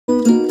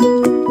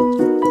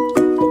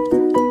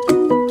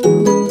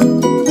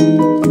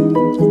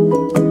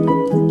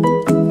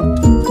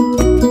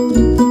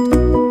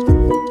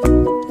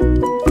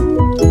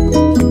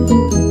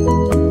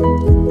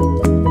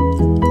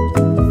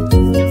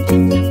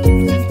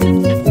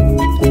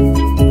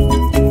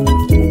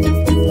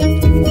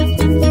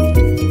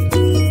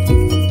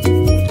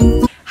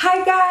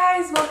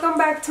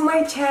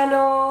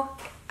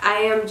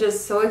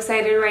just so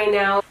excited right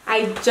now.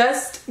 I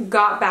just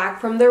got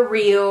back from the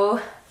Reel.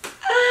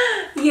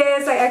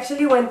 Yes, I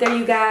actually went there,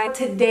 you guys.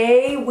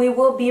 Today we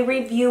will be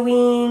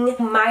reviewing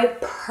my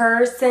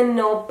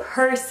personal,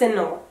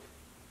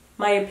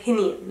 my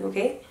opinion,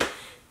 okay?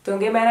 Don't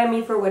get mad at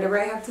me for whatever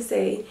I have to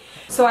say.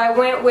 So I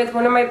went with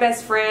one of my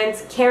best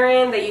friends,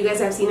 Karen, that you guys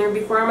have seen her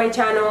before on my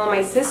channel,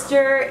 my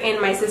sister, and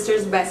my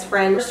sister's best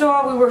friend. First of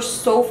all, we were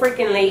so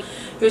freaking late.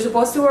 We were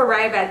supposed to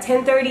arrive at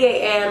 10:30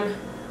 a.m.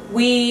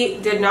 We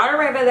did not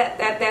arrive at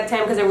that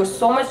time because there was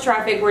so much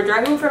traffic. We're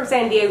driving from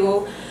San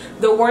Diego.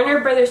 The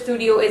Warner Brothers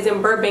studio is in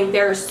Burbank.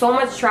 There is so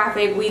much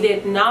traffic. We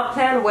did not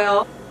plan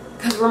well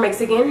because we're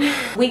Mexican.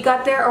 We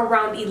got there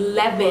around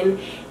 11,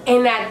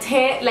 and at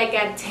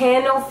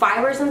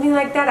 10:05 or something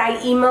like that, I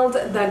emailed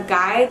the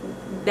guy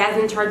that's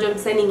in charge of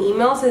sending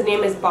emails. His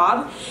name is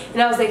Bob,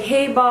 and I was like,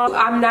 hey Bob,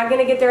 I'm not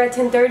gonna get there at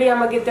 10:30. I'm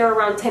gonna get there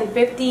around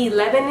 10:50,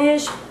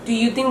 11ish. Do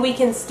you think we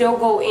can still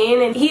go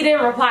in? And he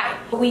didn't reply.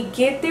 We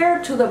get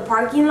there to the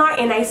parking lot,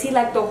 and I see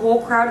like the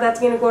whole crowd that's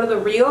gonna go to the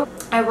Reel.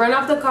 I run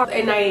off the car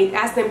and I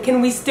asked him,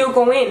 can we still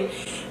go in?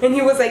 And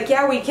he was like,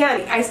 yeah, we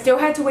can. I still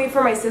had to wait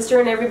for my sister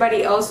and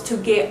everybody else to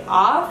get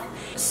off.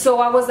 So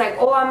I was like,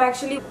 oh, I'm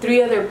actually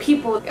 3 other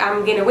people.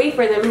 I'm gonna wait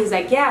for them. He's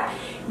like, yeah.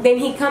 Then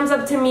he comes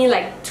up to me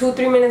like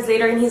 2-3 minutes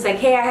later, and he's like,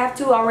 hey, I have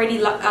to already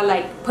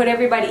like put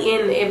everybody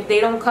in. If they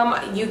don't come,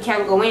 you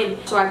can't go in.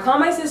 So I call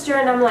my sister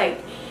and I'm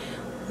like,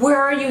 where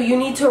are you? You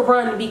need to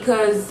run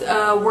because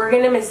we're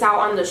gonna miss out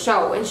on the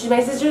show. And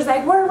my sister's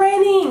like, we're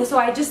running. So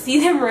I just see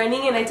them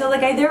running, and I tell the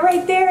guy, they're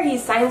right there. He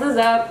signs us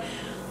up.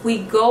 We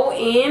go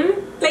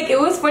in. Like, it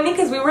was funny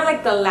because we were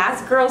like the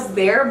last girls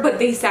there, but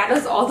they sat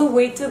us all the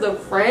way to the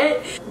front.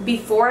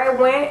 Before I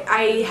went,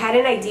 I had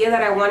an idea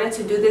that I wanted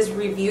to do this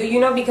review, you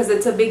know, because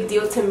it's a big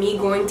deal to me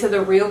going to the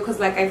Reel, because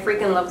like I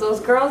freaking love those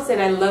girls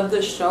and I love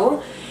the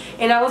show.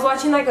 And I was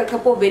watching like a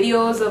couple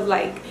videos of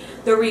like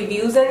the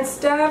reviews and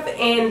stuff,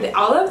 and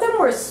all of them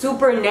were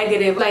super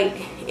negative. Like,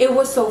 it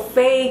was so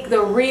fake,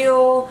 the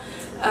Reel,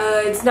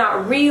 it's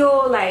not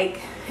real, like,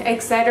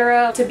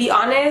 etc. To be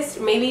honest,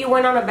 maybe you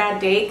went on a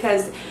bad day,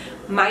 because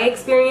my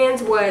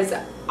experience was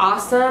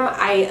awesome.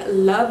 I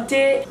loved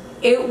it.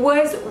 It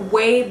was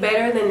way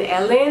better than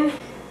Ellen.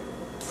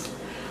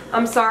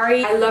 I'm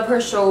sorry, I love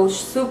her show,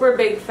 super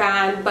big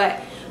fan,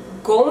 but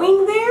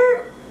going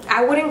there,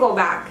 I wouldn't go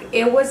back.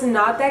 It was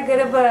not that good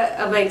of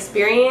an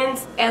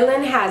experience.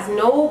 Ellen has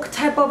no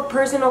type of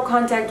personal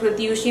contact with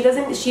you. She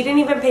didn't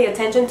even pay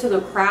attention to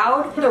the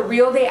crowd. The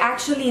Reel, they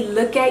actually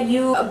look at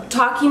you,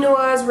 talking to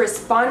us,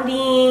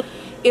 responding.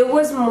 It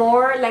was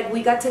more like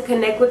we got to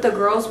connect with the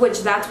girls,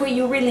 which that's what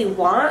you really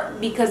want,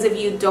 because if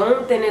you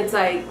don't, then it's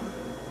like,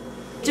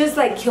 just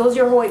like kills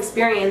your whole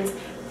experience.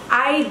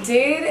 I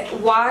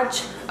did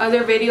watch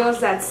other videos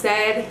that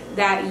said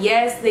that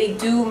yes, they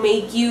do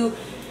make you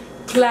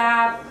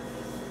clap,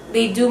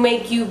 they do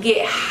make you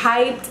get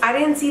hyped. I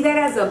didn't see that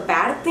as a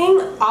bad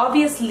thing.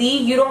 Obviously,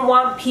 you don't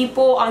want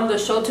people on the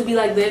show to be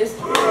like this.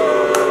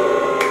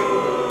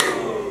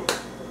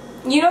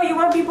 You know, you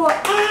want people,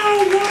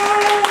 hey,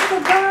 yes, the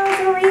girls,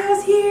 the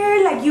Reel's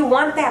here. Like, you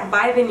want that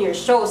vibe in your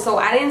show. So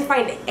I didn't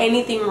find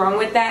anything wrong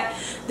with that.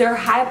 Their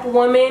hype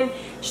woman,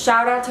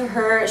 shout out to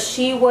her.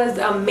 She was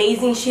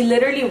amazing. She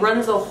literally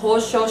runs the whole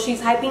show.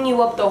 She's hyping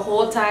you up the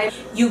whole time.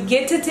 You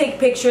get to take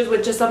pictures,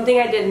 which is something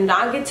I did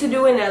not get to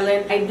do in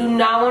Ellen. I do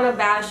not want to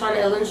bash on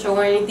Ellen's show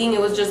or anything.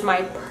 It was just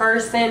my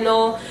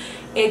personal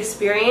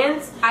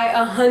experience. I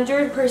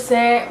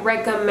 100%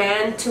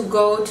 recommend to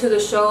go to the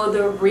show,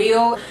 The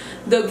Reel.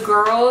 The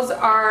girls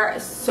are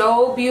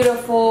so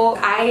beautiful.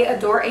 I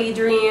adore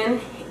Adrienne,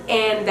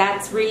 and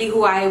that's really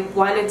who I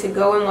wanted to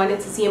go and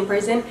wanted to see in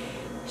person.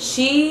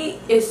 She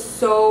is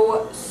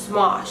so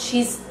small.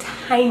 She's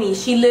tiny.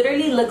 She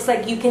literally looks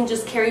like you can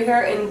just carry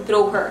her and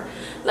throw her.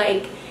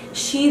 Like,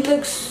 she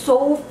looks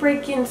so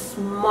freaking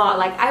small.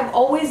 Like, I've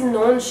always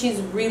known she's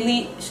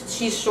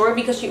short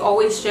because she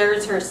always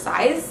shares her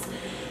size,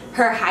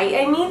 her height,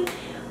 I mean.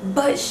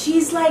 But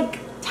she's like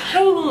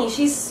tiny.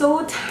 She's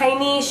so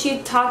tiny. She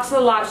talks a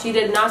lot. She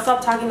did not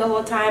stop talking the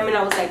whole time, and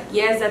I was like,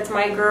 yes, that's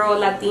my girl.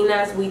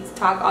 Latinas, we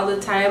talk all the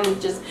time. We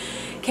just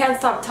can't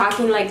stop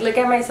talking. Like, look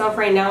at myself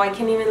right now. I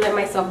can't even let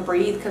myself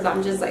breathe because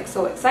I'm just like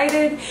so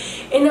excited.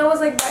 And I was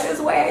like, that is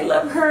why I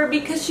love her,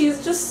 because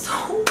she's just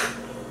so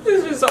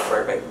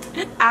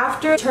perfect.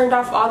 After I turned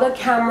off all the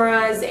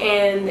cameras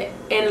and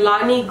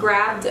Lonnie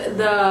grabbed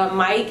the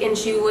mic, and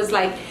she was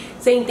like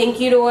saying thank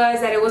you to us,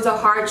 that it was a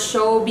hard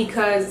show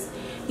because,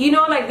 you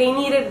know, like they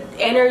needed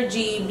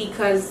energy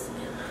because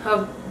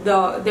of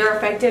they're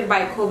affected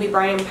by Kobe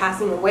Bryant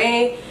passing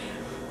away,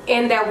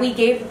 and that we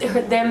gave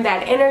them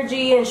that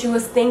energy. And she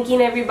was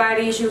thanking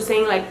everybody. She was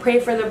saying like,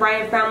 pray for the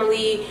Bryant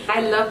family.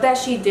 I love that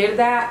she did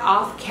that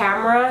off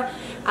camera.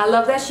 I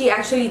love that she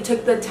actually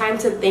took the time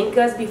to thank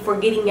us before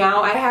getting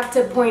out. I have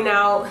to point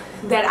out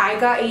that I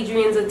got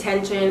Adrienne's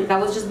attention. I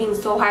was just being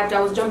so hyped.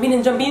 I was jumping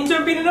and jumping and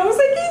jumping, and I was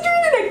like,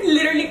 Adrienne, and I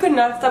literally could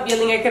not stop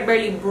yelling. I could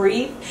barely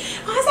breathe.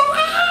 I was like,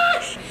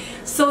 ah!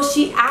 So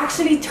she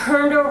actually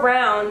turned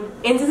around,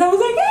 and since I was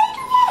like,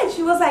 Adrienne,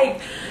 she was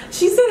like,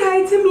 She said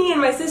hi to me,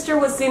 and my sister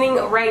was sitting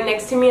right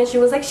next to me, and she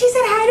was like, she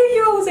said hi to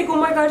you. I was like, oh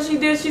my god, she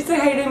did. She said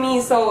hi to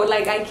me. So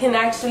like I can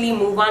actually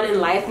move on in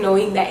life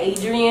knowing that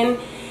Adrian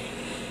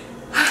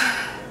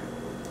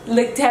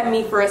looked at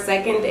me for a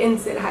second and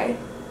said hi.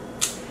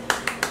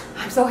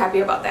 I'm so happy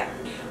about that.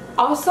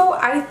 Also,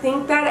 I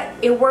think that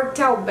it worked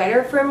out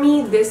better for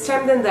me this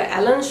time than the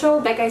Ellen show.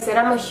 Like I said,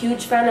 I'm a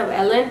huge fan of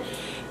Ellen,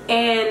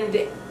 and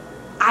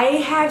I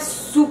had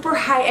super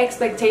high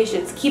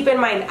expectations. Keep in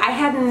mind, I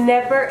had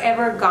never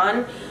ever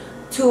gone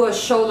to a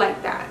show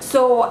like that.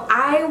 So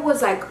I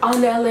was like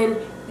on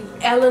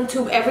Ellen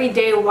Tube every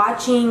day,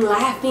 watching,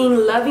 laughing,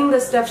 loving the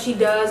stuff she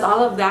does, all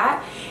of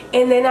that.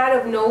 And then out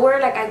of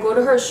nowhere, like I go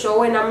to her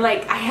show and I'm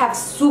like, I have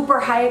super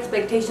high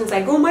expectations,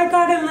 like, oh my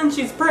god, Ellen,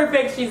 she's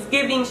perfect, she's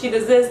giving, she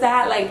does this,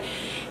 that, like,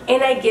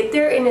 and I get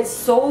there and it's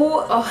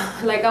so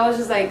like I was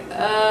just like,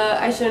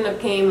 I shouldn't have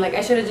came. Like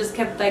I should have just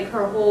kept like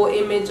her whole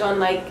image on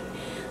like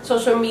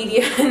social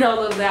media and all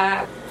of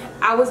that.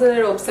 I was a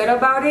little upset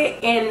about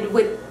it, and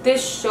with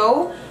this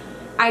show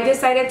I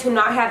decided to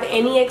not have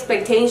any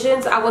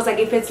expectations. I was like,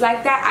 if it's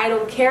like that, I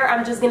don't care.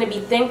 I'm just gonna be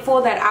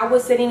thankful that I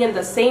was sitting in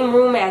the same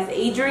room as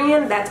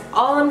Adrian. That's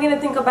all I'm gonna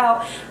think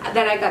about,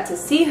 that I got to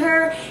see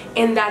her,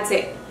 and that's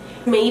it.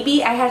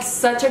 Maybe I had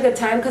such a good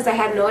time because I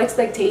had no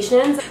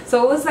expectations.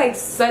 So it was like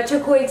such a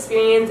cool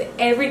experience.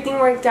 Everything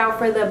worked out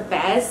for the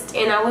best,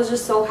 and I was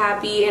just so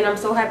happy, and I'm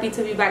so happy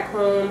to be back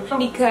home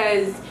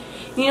because,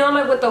 you know,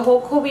 like with the whole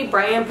Kobe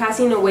Bryant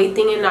passing away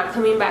thing and not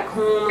coming back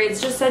home,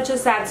 it's just such a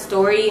sad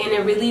story, and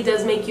it really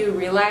does make you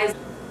realize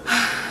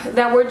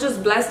that we're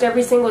just blessed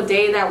every single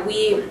day that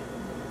we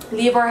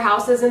leave our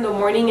houses in the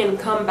morning and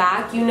come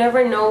back. You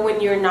never know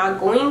when you're not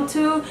going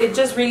to. It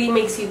just really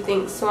makes you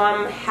think. So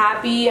I'm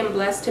happy and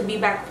blessed to be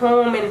back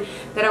home, and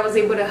that I was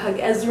able to hug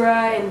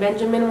Ezra and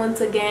Benjamin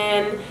once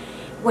again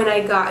when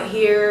I got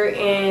here,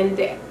 and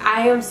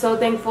I am so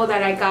thankful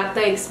that I got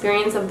the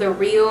experience of the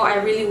Rio. I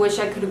really wish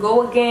I could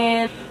go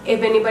again.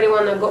 If anybody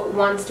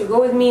wants to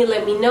go with me,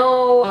 let me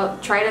know. I'll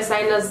try to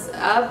sign us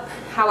up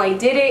how I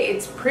did it.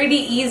 It's pretty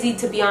easy,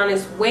 to be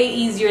honest, way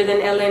easier than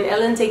Ellen.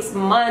 Ellen takes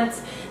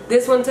months.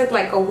 This one took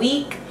like a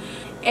week.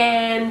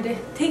 And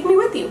take me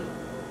with you.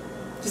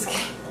 Just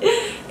kidding.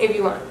 If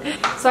you want.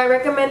 So I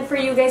recommend for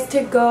you guys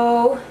to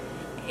go.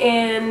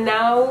 And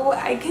now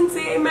I can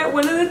say I met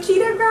one of the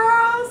cheetah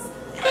girls.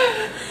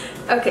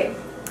 Okay,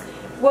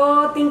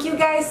 well, thank you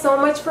guys so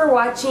much for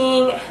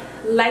watching.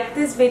 Like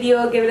this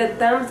video, give it a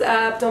thumbs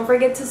up, don't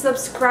forget to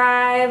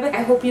subscribe.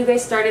 I hope you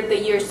guys started the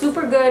year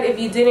super good. If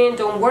you didn't,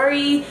 don't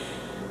worry,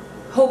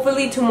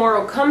 hopefully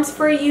tomorrow comes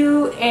for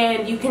you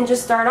and you can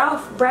just start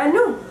off brand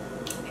new.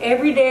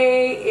 Every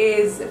day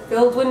is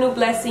filled with new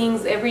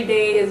blessings, every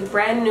day is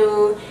brand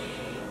new,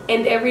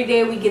 and every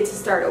day we get to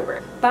start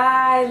over.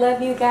 Bye,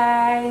 love you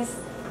guys.